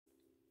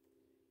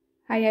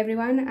Hi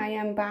everyone, I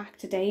am back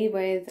today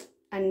with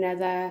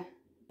another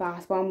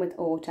bath bomb with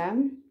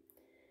Autumn.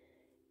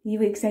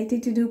 You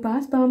excited to do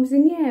bath bombs,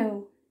 aren't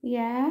you?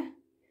 Yeah?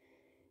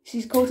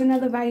 She's caught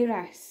another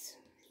virus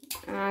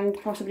and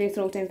possibly a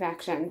throat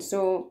infection,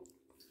 so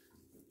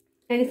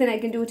anything I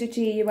can do to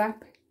cheer you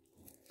up?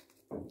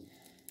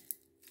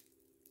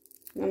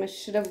 Mama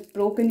should have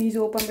broken these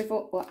open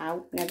before. Oh,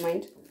 ow, never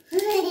mind.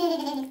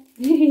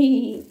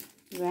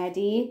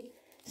 Ready?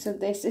 So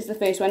this is the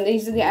first one.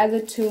 These are the other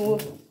two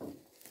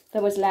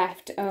that was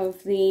left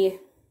of the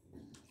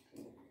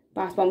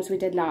bath bombs we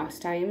did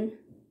last time.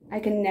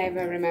 I can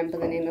never remember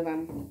the name of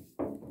them.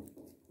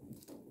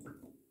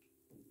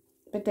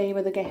 But they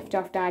were the gift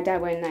of Dada,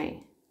 weren't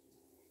they?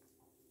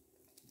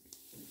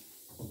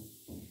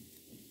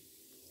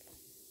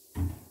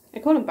 I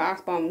call them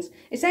bath bombs.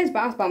 It says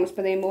bath bombs,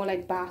 but they're more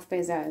like bath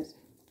fizzers.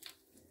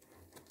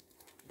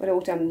 But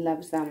Autumn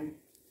loves them.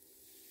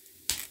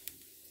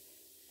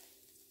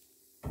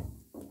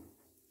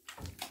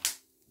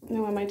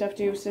 No, I might have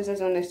to use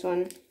scissors on this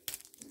one.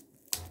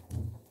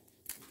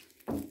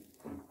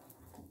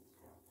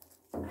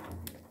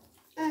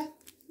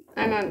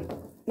 Hang on,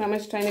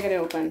 Mama's trying to get it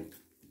open.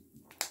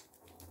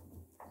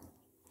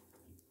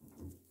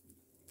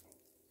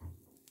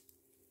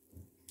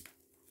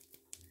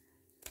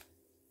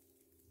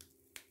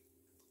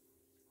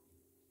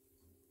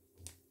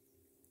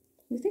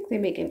 You think they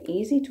make them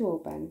easy to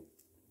open?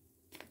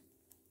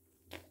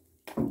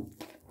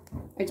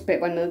 I just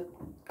bit one of the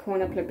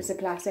corner clippers of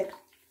plastic.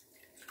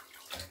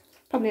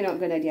 Probably not a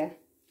good idea.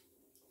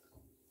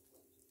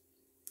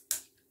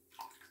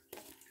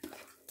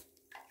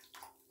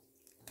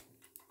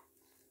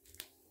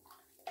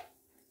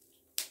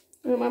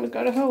 Oh, Mama's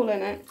got a hole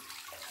in it.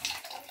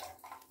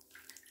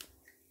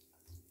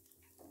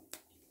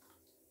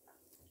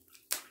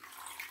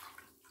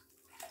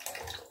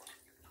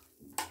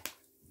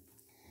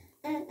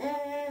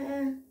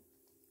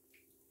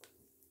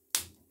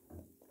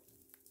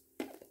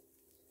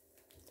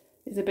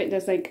 There's a bit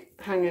that's like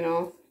hanging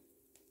off.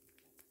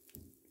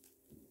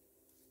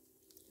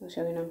 I'll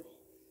show you now.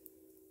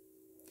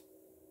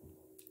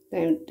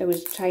 Then I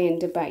was trying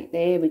to bite.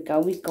 There we go,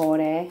 we got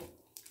it.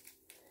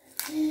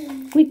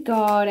 We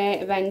got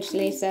it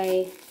eventually,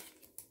 say.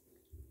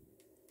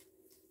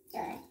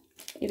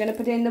 You're going to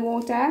put it in the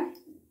water?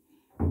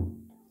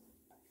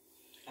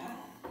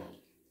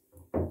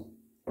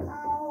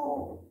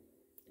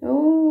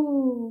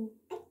 Oh.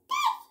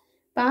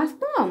 Bath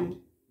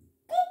bomb.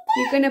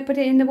 You're going to put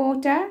it in the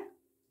water? I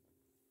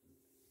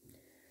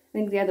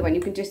think the other one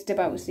you can just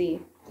about see.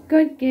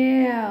 Good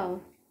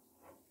girl.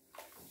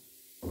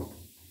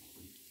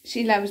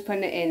 She loves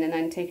putting it in and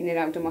then taking it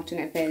out and watching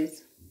it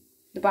fizz.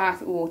 The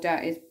bath water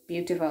is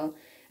beautiful.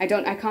 I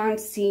can't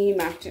see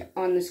much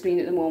on the screen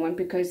at the moment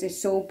because it's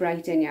so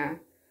bright in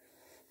here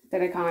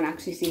that I can't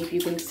actually see if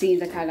you can see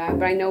the colour.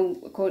 But I know,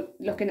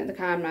 looking at the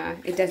camera,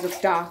 it does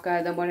look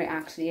darker than what it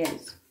actually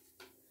is.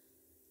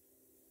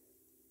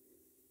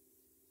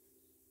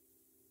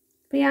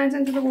 Put your hands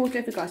under the water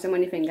if you've got some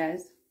on your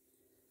fingers.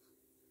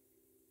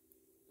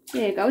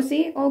 There you go,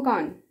 see? All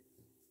gone.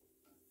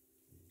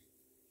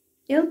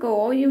 It'll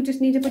go, you just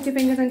need to put your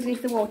fingers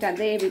underneath the water.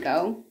 There we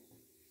go.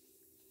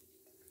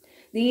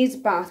 These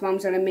bath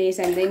bombs are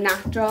amazing. They're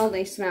natural,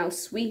 they smell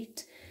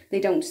sweet, they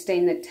don't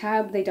stain the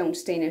tub, they don't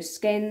stain your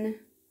skin.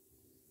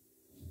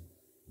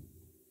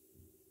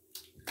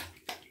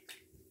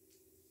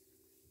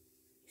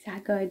 Is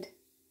that good?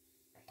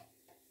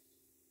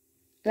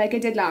 Like I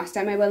did last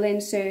time, I will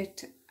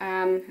insert,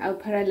 I'll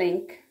put a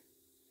link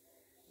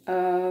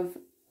of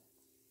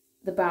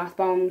the bath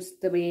bombs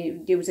that we're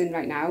using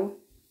right now.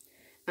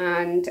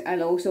 And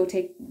I'll also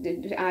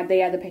add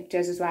the other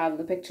pictures as well.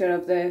 The picture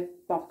of the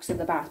box of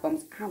the bath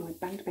bombs. Ow, I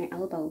banged my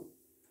elbow.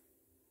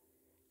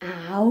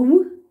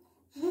 Ow!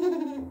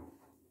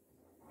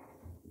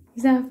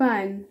 Is that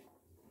fun?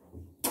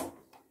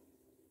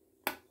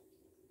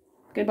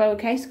 Good boy,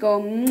 kiss,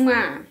 go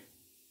mwah!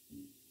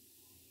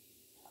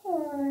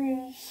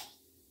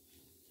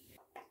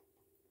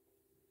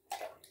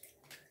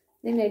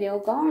 They're nearly all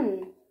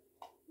gone.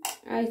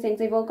 I think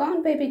they've all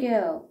gone, baby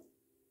girl.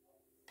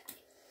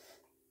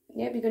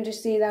 Yep, you can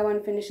just see that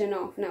one finishing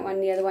off, and that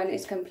one, the other one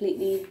is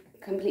completely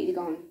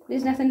gone.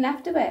 There's nothing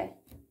left of it.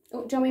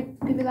 Oh, do you want me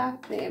to give you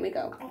that? There we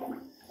go.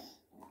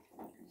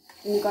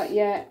 And you've got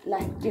your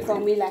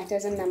phone me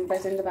letters and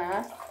numbers in the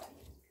back.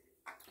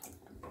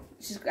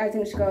 I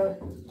think she's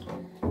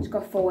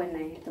got 4 in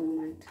there at the moment.